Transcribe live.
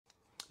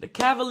The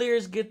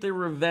Cavaliers get their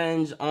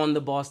revenge on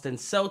the Boston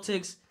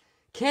Celtics.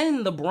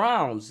 Can the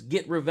Browns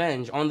get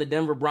revenge on the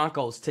Denver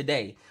Broncos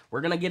today? We're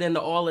going to get into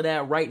all of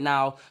that right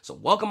now. So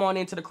welcome on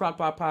into the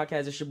Crockpot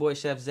Podcast. It's your boy,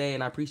 Chef Zay,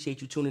 and I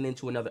appreciate you tuning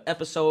into another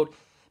episode.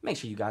 Make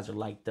sure you guys are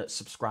liked,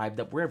 subscribed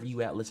up, wherever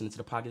you at listening to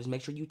the podcast.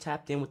 Make sure you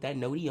tapped in with that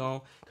noti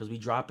on because we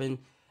dropping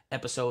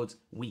episodes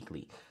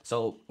weekly.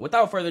 So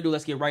without further ado,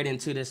 let's get right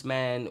into this,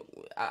 man.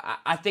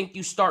 I think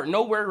you start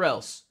nowhere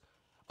else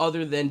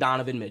other than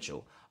Donovan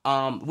Mitchell.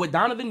 With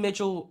Donovan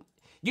Mitchell,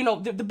 you know,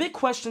 the big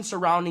question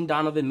surrounding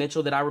Donovan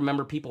Mitchell that I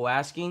remember people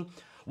asking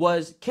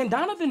was, can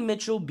Donovan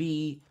Mitchell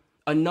be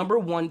a number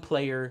one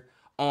player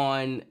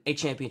on a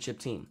championship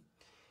team?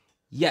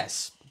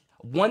 Yes,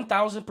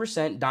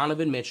 1,000%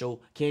 Donovan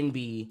Mitchell can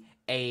be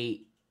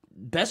a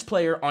best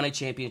player on a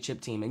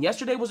championship team. And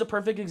yesterday was a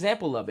perfect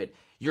example of it.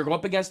 You're going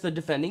up against the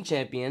defending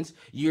champions.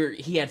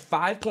 He had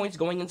 5 points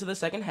going into the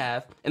second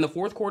half. In the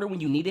fourth quarter, when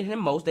you needed him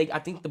most, I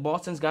think the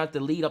Boston's got the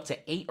lead up to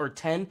 8 or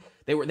 10.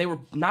 They were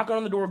knocking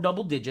on the door of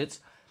double digits.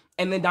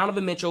 And then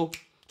Donovan Mitchell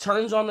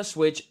turns on the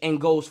switch and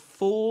goes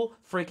full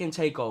freaking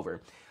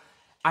takeover.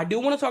 I do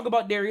want to talk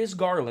about Darius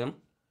Garland,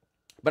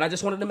 but I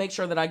just wanted to make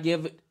sure that I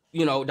give,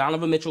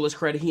 Donovan Mitchell his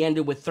credit. He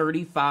ended with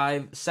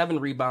 35, 7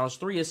 rebounds,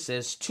 3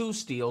 assists, 2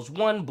 steals,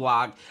 1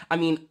 block. I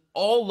mean,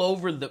 all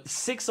over the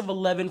 6 of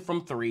 11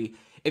 from 3.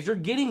 If you're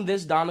getting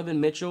this Donovan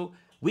Mitchell,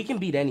 we can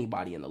beat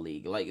anybody in the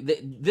league. Like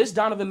this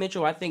Donovan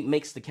Mitchell, I think,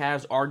 makes the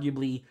Cavs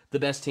arguably the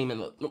best team in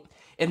the,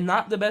 if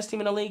not the best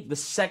team in the league, the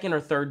second or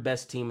third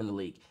best team in the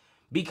league,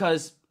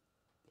 because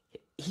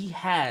he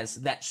has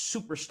that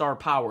superstar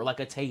power, like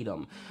a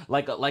Tatum,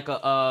 like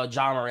a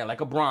John Morant,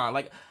 like a Bron,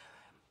 like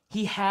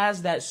he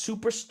has that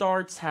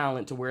superstar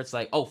talent to where it's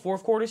like, oh,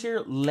 fourth quarter's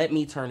here, let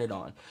me turn it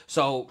on.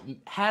 So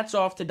hats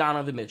off to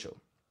Donovan Mitchell.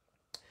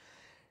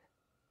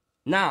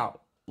 Now,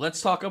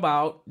 let's talk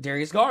about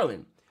Darius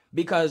Garland,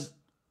 because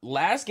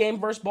last game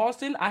versus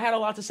Boston, I had a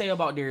lot to say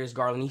about Darius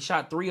Garland. He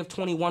shot 3 of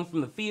 21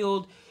 from the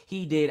field.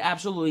 He did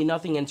absolutely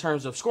nothing in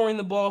terms of scoring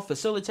the ball,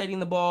 facilitating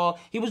the ball.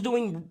 He was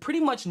doing pretty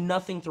much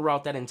nothing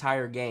throughout that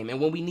entire game.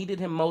 And when we needed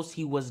him most,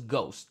 he was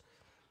ghost.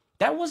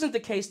 That wasn't the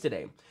case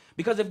today.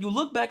 Because if you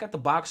look back at the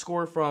box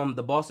score from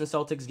the Boston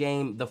Celtics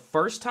game the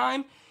first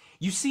time,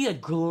 you see a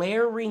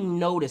glaring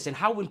notice and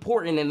how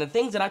important, and the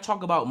things that I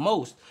talk about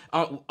most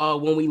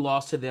when we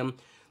lost to them,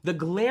 the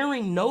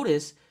glaring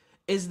notice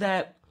is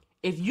that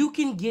if you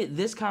can get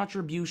this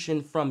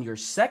contribution from your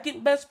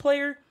second best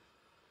player,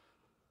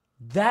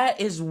 that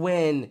is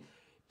when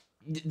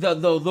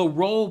the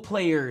role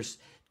players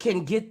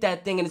can get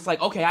that thing, and it's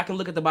like, okay, I can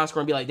look at the box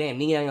score and be like, damn,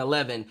 Niang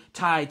 11,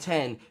 Ty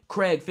 10,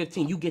 Craig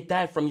 15. You get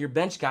that from your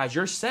bench guys,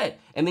 you're set.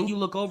 And then you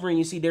look over and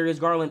you see Darius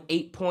Garland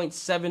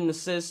 8.7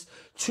 assists,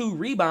 2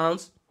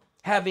 rebounds,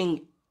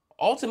 having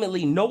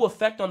ultimately no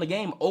effect on the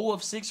game, 0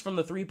 of 6 from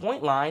the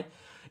 3-point line.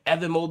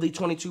 Evan Mobley,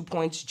 22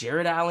 points.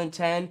 Jared Allen,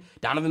 10.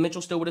 Donovan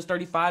Mitchell still with his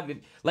 35.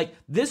 Like,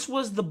 this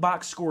was the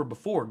box score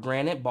before.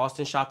 Granted,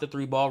 Boston shot the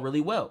 3 ball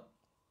really well.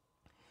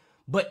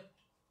 But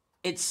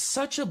it's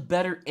such a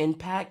better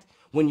impact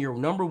when your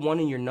number 1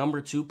 and your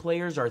number 2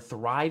 players are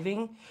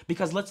thriving.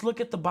 Because let's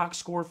look at the box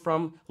score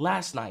from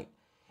last night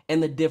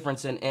and the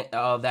difference in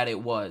that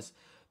it was.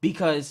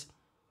 Because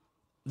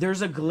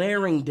there's a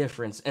glaring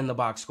difference in the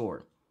box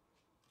score.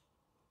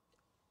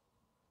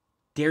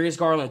 Darius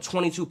Garland,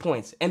 22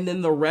 points. And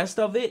then the rest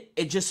of it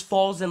just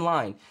falls in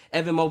line.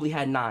 Evan Mobley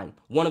had 9,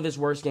 one of his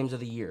worst games of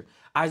the year.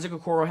 Isaac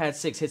Okoro had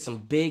 6, hit some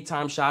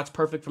big-time shots,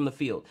 perfect from the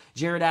field.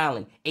 Jared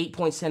Allen, 8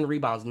 points, 10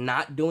 rebounds,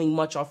 not doing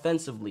much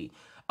offensively.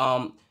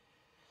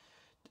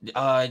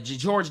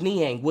 George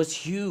Niang was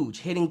huge,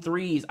 hitting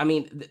threes. I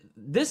mean,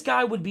 this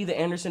guy would be the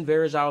Anderson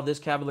Varejao of this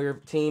Cavalier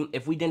team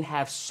if we didn't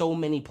have so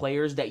many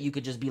players that you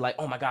could just be like,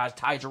 oh my gosh,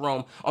 Ty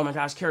Jerome, oh my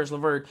gosh, Karis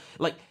LeVert.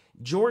 Like,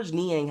 George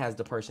Niang has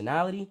the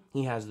personality,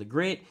 he has the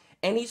grit,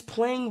 and he's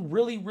playing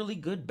really, really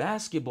good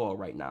basketball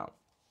right now.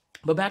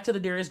 But back to the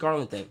Darius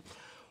Garland thing.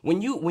 When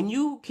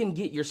you can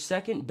get your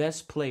second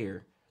best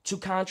player to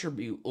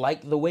contribute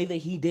like the way that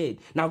he did.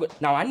 Now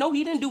I know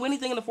he didn't do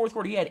anything in the fourth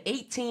quarter. He had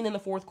 18 in the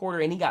fourth quarter,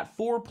 and he got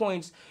 4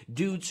 points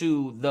due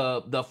to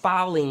the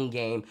fouling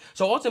game.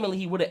 So ultimately,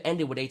 he would have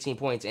ended with 18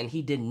 points, and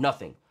he did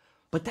nothing.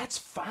 But that's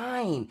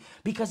fine,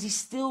 because he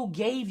still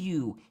gave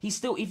you,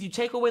 if you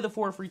take away the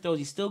 4 free throws,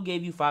 he still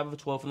gave you 5 of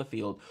 12 from the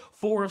field,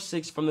 4 of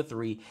 6 from the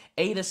 3,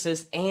 8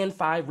 assists, and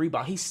 5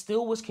 rebounds. He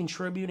still was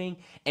contributing,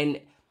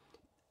 and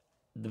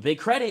the big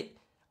credit,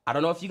 I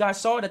don't know if you guys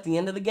saw it at the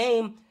end of the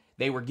game,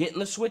 they were getting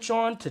the switch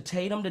on to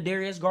Tatum to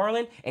Darius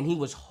Garland, and he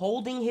was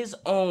holding his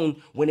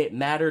own when it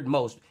mattered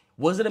most.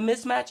 Was it a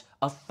mismatch?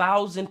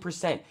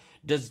 1,000%.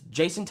 Does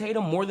Jason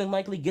Tatum more than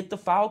likely get the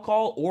foul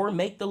call or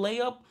make the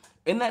layup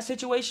in that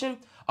situation?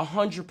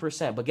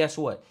 100%. But guess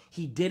what?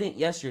 He didn't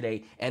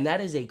yesterday, and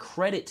that is a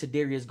credit to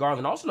Darius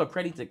Garland. Also, a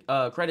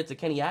credit to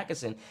Kenny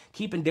Atkinson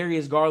keeping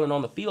Darius Garland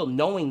on the field,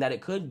 knowing that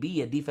it could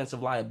be a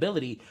defensive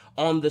liability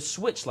on the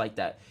switch like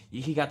that.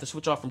 He got the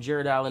switch off from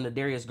Jared Allen to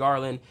Darius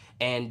Garland,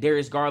 and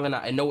Darius Garland.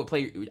 I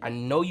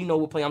know you know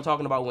what play I'm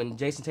talking about when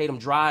Jason Tatum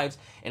drives,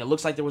 and it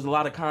looks like there was a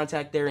lot of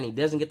contact there, and he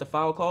doesn't get the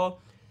foul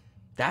call.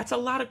 That's a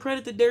lot of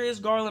credit to Darius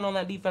Garland on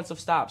that defensive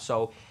stop.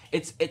 So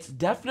it's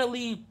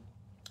definitely.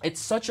 It's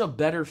such a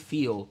better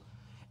feel.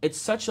 It's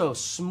such a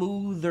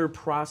smoother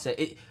process.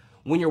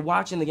 When you're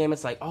watching the game,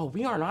 it's like, oh,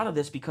 we aren't out of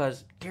this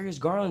because Darius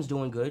Garland's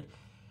doing good.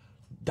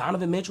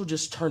 Donovan Mitchell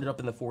just turned it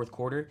up in the fourth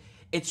quarter.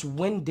 It's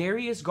when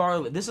Darius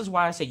Garland, this is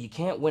why I say you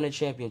can't win a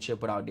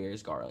championship without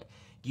Darius Garland.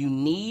 You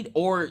need,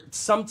 or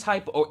some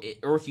type, or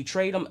if you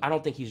trade him, I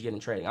don't think he's getting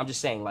traded. I'm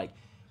just saying, like,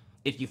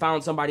 if you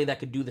found somebody that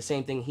could do the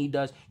same thing he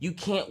does, you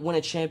can't win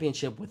a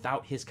championship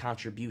without his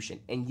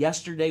contribution. And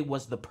yesterday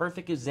was the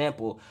perfect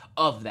example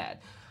of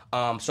that.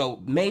 So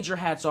major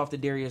hats off to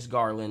Darius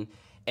Garland.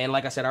 And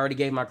like I said, I already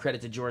gave my credit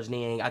to Georges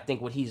Niang. I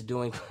think what he's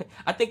doing,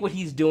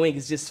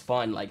 is just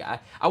fun. Like I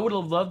would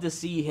have loved to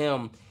see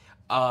him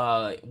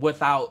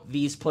without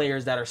these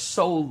players that are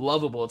so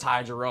lovable,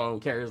 Ty Jerome,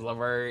 Caris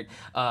LeVert,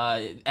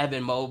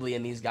 Evan Mobley,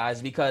 and these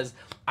guys, because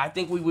I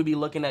think we would be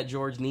looking at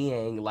Georges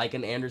Niang like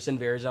an Anderson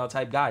Varejao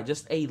type guy,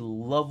 just a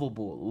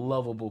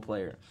lovable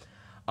player.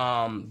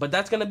 But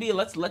that's gonna be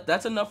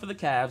that's enough for the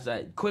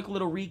Cavs. Quick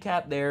little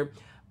recap there.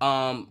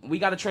 We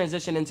got to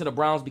transition into the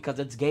Browns because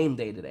it's game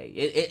day today.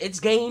 It's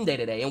game day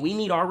today, and we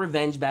need our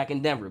revenge back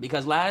in Denver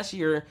because last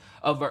year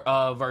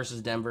versus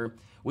Denver,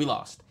 we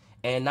lost.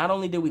 And not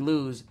only did we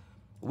lose,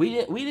 we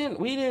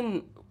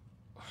didn't.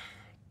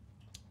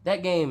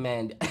 That game,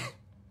 man.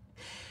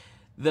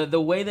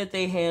 the way that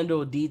they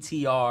handled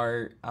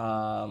DTR,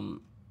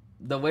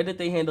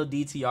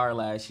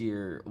 last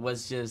year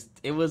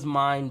was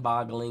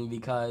mind-boggling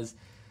because.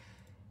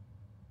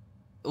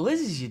 What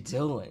is you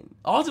doing?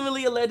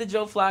 Ultimately, it led to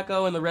Joe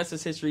Flacco, and the rest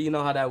is history. You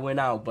know how that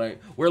went out. But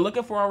we're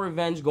looking for our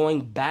revenge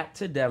going back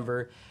to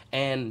Denver,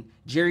 and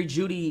Jerry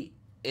Jeudy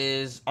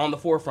is on the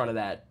forefront of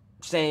that,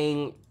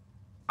 saying,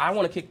 I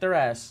want to kick their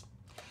ass.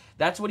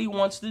 That's what he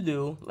wants to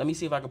do. Let me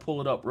see if I can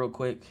pull it up real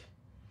quick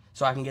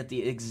so I can get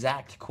the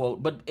exact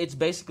quote. But it's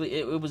basically,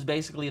 it was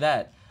basically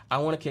that. I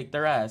want to kick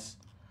their ass.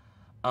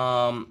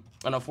 And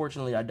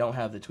unfortunately, I don't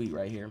have the tweet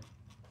right here.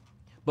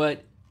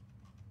 But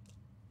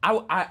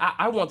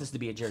I want this to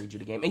be a Jerry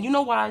Jeudy game. And you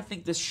know why I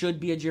think this should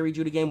be a Jerry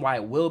Jeudy game? Why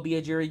it will be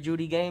a Jerry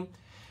Jeudy game?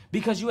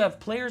 Because you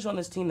have players on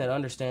this team that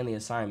understand the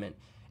assignment.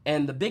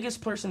 And the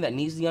biggest person that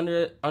needs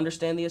to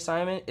understand the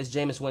assignment is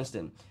Jameis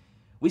Winston.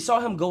 We saw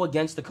him go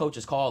against the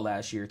coach's call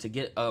last year to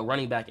get a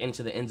running back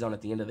into the end zone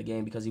at the end of the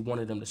game because he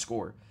wanted him to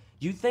score.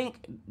 You think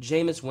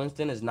Jameis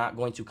Winston is not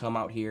going to come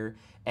out here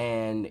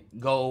and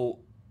go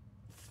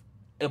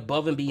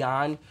above and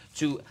beyond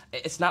to,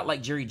 it's not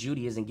like Jerry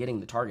Jeudy isn't getting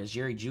the targets.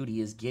 Jerry Jeudy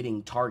is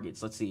getting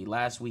targets. Let's see.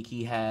 Last week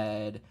he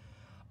had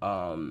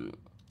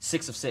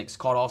 6 of 6,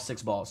 caught all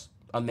 6 balls.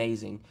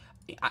 Amazing.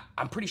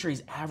 I'm pretty sure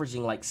he's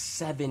averaging like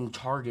 7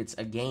 targets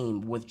a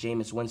game with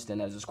Jameis Winston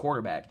as his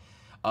quarterback.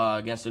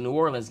 Against the New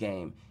Orleans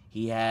game,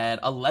 he had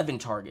 11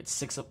 targets,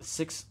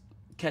 6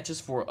 catches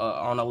for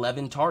on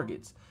 11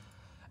 targets.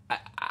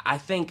 I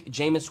think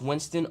Jameis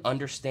Winston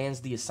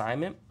understands the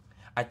assignment.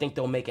 I think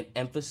they'll make an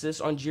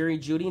emphasis on Jerry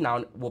Jeudy.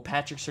 Now, will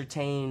Patrick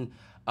Surtain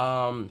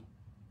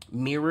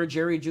mirror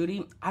Jerry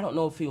Jeudy? I don't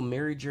know if he'll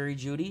mirror Jerry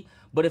Jeudy,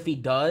 but if he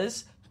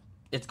does,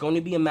 it's going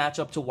to be a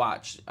matchup to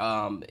watch.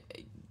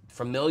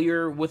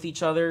 Familiar with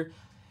each other,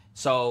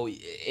 so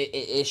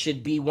it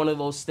should be one of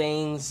those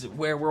things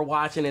where we're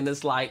watching and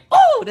it's like,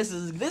 oh, this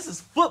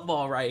is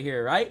football right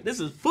here, right?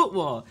 This is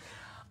football.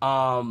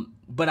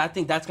 But I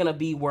think that's going to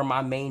be where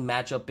my main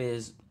matchup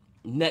is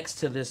next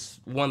to this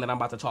one that I'm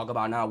about to talk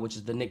about now, which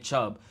is the Nick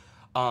Chubb.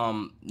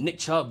 Nick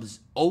Chubb's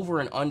over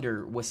and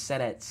under was set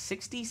at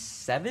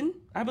 67,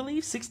 I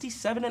believe,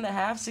 67 and a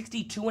half,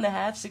 62 and a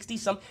half, 60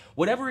 something,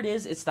 whatever it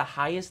is, it's the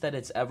highest that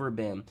it's ever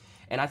been.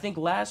 And I think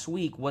last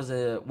week he's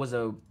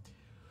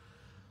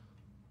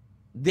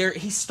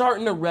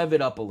starting to rev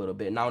it up a little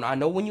bit. Now, I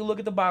know when you look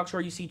at the box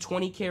score, you see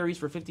 20 carries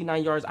for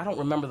 59 yards. I don't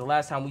remember the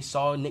last time we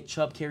saw Nick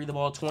Chubb carry the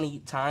ball 20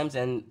 times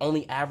and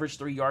only average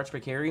 3 yards per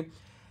carry.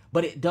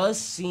 But it does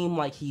seem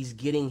like he's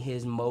getting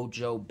his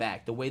mojo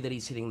back. The way that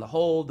he's hitting the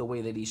hole, the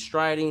way that he's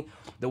striding,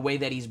 the way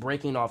that he's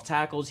breaking off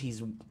tackles.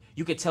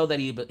 You could tell that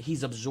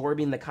he's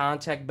absorbing the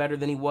contact better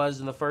than he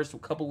was in the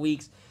first couple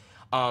weeks.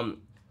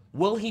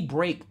 Will he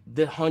break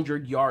the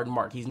 100-yard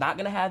mark? He's not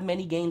going to have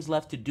many games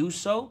left to do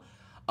so.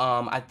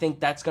 I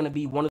think that's going to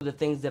be one of the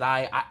things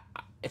that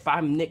if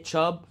I'm Nick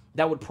Chubb,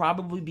 that would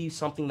probably be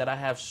something that I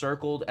have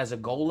circled as a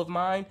goal of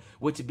mine,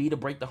 which would be to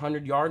break the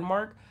 100-yard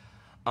mark.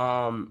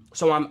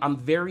 So I'm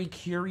very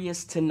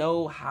curious to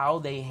know how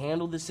they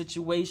handle the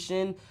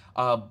situation.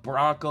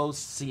 Broncos,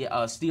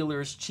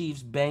 Steelers,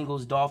 Chiefs,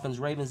 Bengals, Dolphins,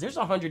 Ravens. There's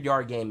a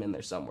 100-yard game in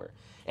there somewhere.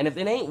 And if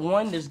it ain't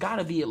one, there's got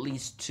to be at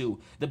least 2.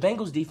 The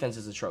Bengals defense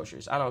is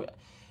atrocious.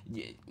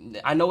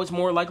 I know it's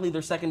more likely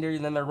their secondary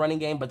than their running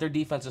game, but their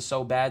defense is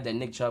so bad that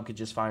Nick Chubb could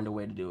just find a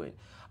way to do it.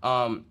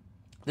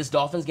 This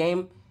Dolphins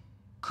game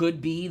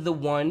could be the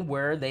one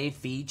where they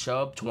feed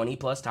Chubb 20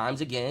 plus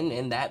times again,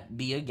 and that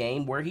be a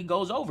game where he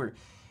goes over.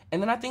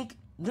 And then I think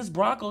this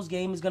Broncos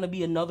game is going to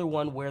be another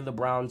one where the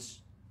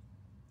Browns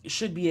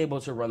should be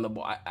able to run the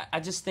ball. I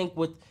just think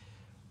with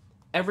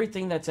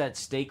everything that's at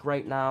stake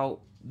right now,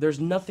 there's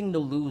nothing to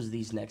lose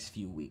these next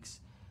few weeks.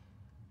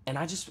 And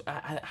I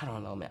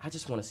don't know, man. I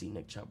just want to see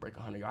Nick Chubb break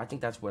 100 yards. I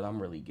think that's what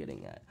I'm really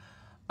getting at.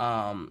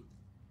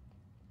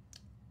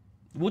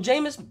 Will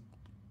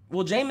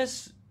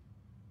Jameis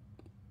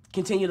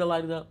continue to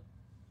light it up?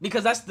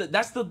 Because that's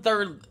the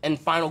third and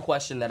final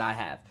question that I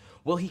have.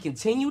 Will he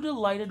continue to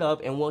light it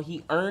up, and will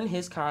he earn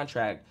his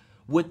contract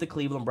with the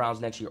Cleveland Browns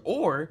next year?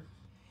 Or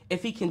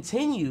if he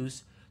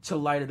continues to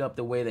light it up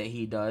the way that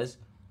he does,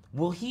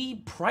 will he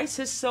price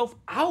himself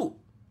out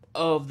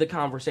of the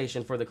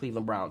conversation for the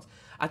Cleveland Browns?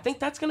 I think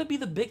that's going to be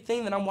the big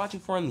thing that I'm watching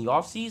for in the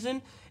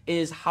offseason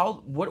is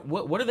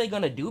what are they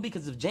going to do?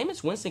 Because if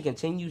Jameis Winston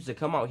continues to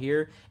come out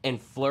here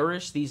and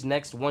flourish these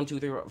next 1, 2,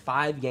 3,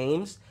 5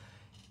 games,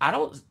 I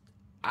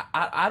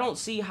don't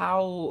see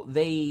how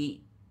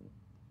they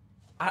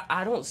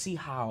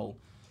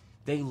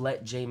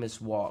let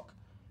Jameis walk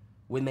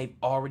when they've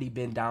already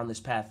been down this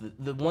path.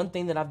 The one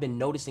thing that I've been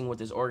noticing with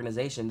this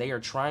organization, they are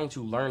trying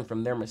to learn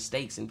from their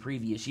mistakes in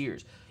previous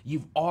years.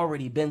 You've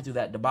already been through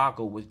that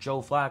debacle with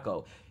Joe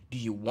Flacco. Do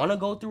you want to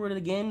go through it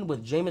again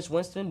with Jameis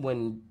Winston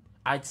when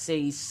I'd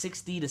say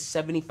 60 to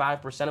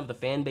 75% of the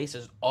fan base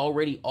is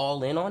already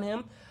all in on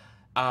him?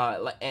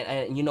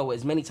 And you know,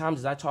 as many times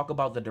as I talk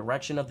about the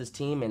direction of this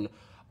team and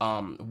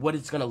what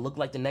it's going to look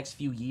like the next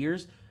few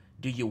years,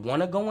 do you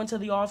want to go into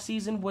the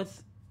offseason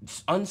with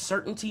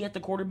uncertainty at the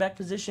quarterback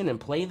position and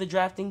play the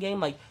drafting game?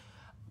 Like,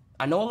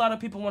 I know a lot of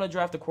people want to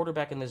draft a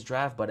quarterback in this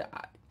draft, but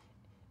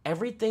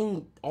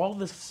everything, all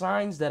the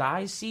signs that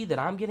I see that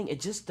I'm getting, it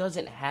just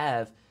doesn't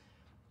have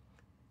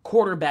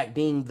quarterback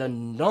being the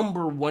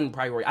number one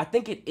priority. I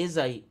think it is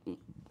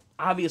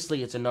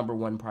obviously it's a number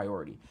one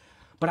priority.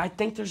 But I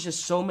think there's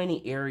just so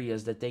many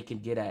areas that they can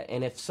get at.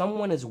 And if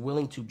someone is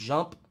willing to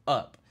jump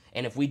up,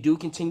 and if we do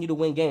continue to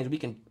win games, we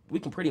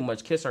can pretty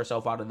much kiss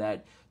ourselves out of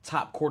that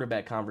top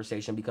quarterback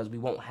conversation because we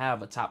won't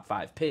have a top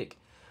 5 pick.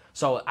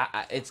 So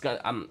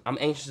I'm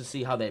anxious to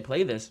see how they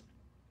play this.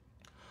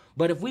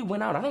 But if we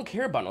win out, I don't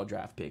care about no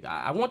draft pick.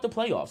 I want the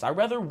playoffs. I'd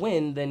rather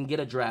win than get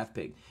a draft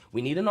pick.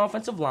 We need an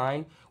offensive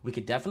line. We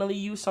could definitely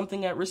use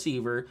something at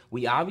receiver.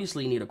 We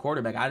obviously need a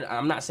quarterback.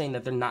 I'm not saying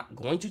that they're not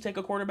going to take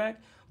a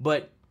quarterback,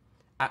 but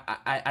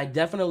I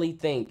definitely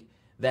think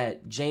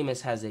that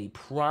Jameis has a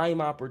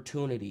prime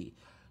opportunity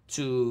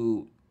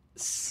to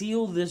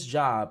seal this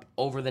job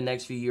over the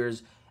next few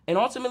years. And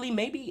ultimately,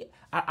 maybe,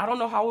 I don't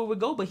know how it would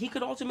go, but he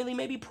could ultimately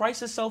maybe price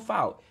himself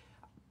out.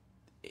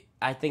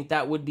 I think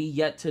that would be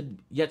yet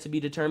to be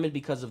determined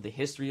because of the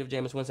history of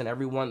Jameis Winston.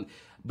 Everyone,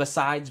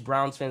 besides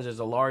Browns fans, there's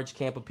a large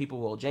camp of people,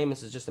 well,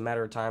 Jameis is just a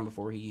matter of time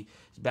before he's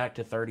back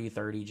to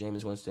 30-30,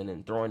 Jameis Winston,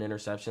 and throwing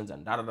interceptions,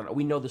 and da-da-da-da.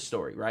 We know the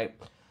story, right?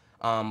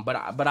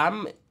 But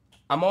I'm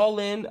all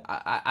in.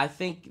 I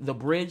think the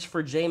bridge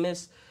for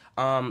Jameis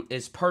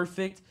is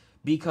perfect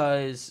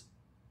because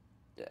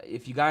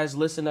if you guys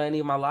listen to any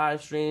of my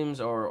live streams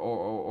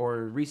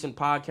or recent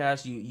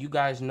podcasts, you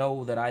guys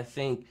know that I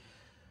think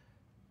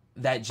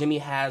that Jimmy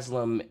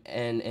Haslam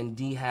and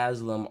D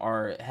Haslam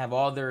have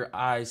all their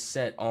eyes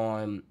set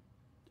on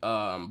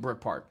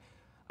Brook Park.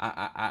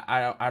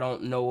 I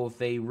don't know if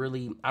they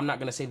really. I'm not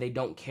gonna say they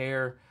don't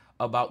care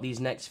about these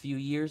next few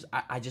years.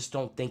 I just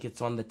don't think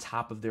it's on the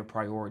top of their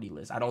priority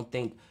list. I don't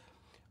think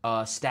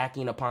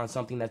stacking upon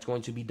something that's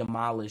going to be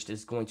demolished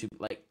is going to,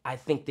 like, I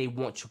think they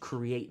want to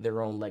create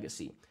their own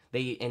legacy.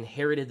 They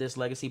inherited this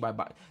legacy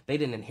they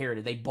didn't inherit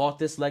it. They bought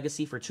this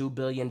legacy for $2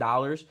 billion,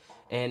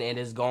 and it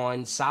has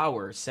gone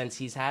sour since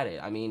he's had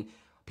it. I mean,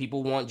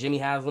 people want Jimmy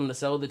Haslam to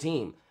sell the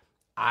team.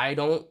 I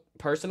don't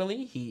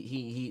personally.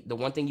 He the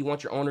one thing you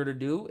want your owner to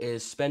do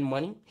is spend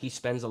money. He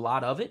spends a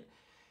lot of it.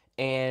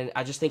 And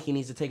I just think he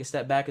needs to take a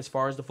step back as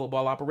far as the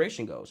football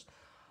operation goes.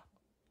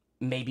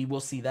 Maybe we'll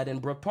see that in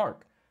Brook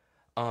Park.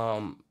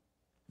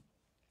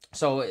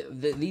 So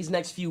these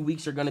next few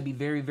weeks are going to be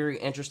very, very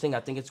interesting.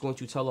 I think it's going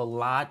to tell a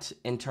lot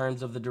in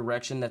terms of the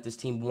direction that this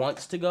team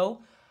wants to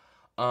go.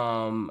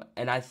 And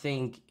I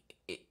think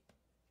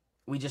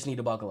we just need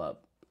to buckle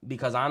up.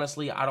 Because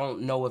honestly, I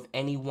don't know if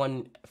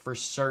anyone for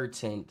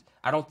certain,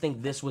 I don't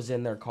think this was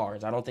in their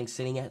cards. I don't think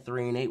sitting at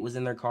 3-8 was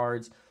in their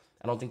cards.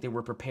 I don't think they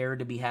were prepared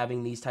to be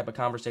having these type of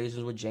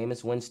conversations with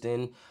Jameis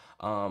Winston.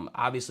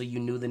 Obviously, you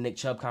knew the Nick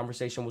Chubb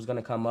conversation was going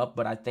to come up,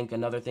 but I think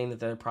another thing that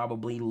they're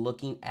probably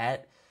looking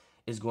at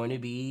is going to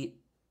be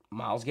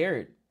Myles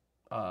Garrett,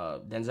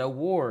 Denzel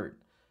Ward,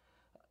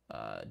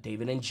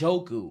 David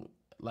Njoku,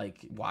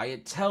 like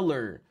Wyatt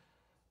Teller,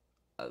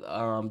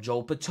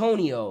 Joel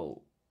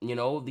Petonio. You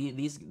know,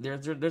 there's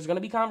going to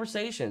be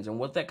conversations, and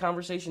what that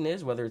conversation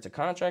is, whether it's a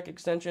contract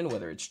extension,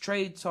 whether it's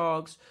trade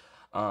talks,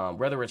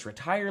 whether it's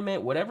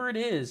retirement, whatever it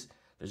is,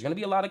 there's going to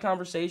be a lot of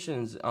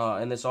conversations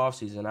in this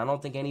offseason. I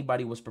don't think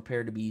anybody was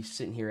prepared to be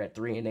sitting here at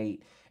 3-8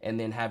 and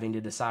then having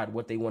to decide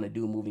what they want to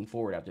do moving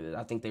forward after this.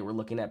 I think they were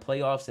looking at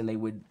playoffs and they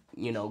would,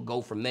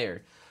 go from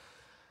there.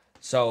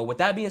 So with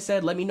that being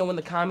said, let me know in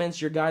the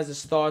comments your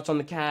guys' thoughts on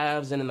the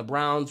Cavs and in the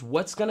Browns.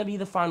 What's going to be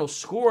the final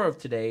score of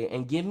today?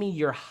 And give me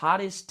your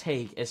hottest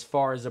take as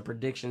far as a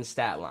prediction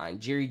stat line.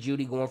 Jerry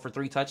Jeudy going for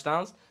 3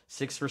 touchdowns,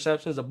 6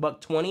 receptions,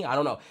 $120. I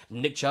don't know.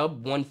 Nick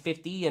Chubb,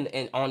 150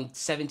 and on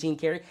 17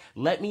 carry.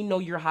 Let me know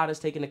your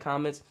hottest take in the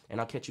comments, and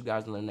I'll catch you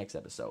guys in the next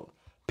episode.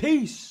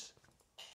 Peace!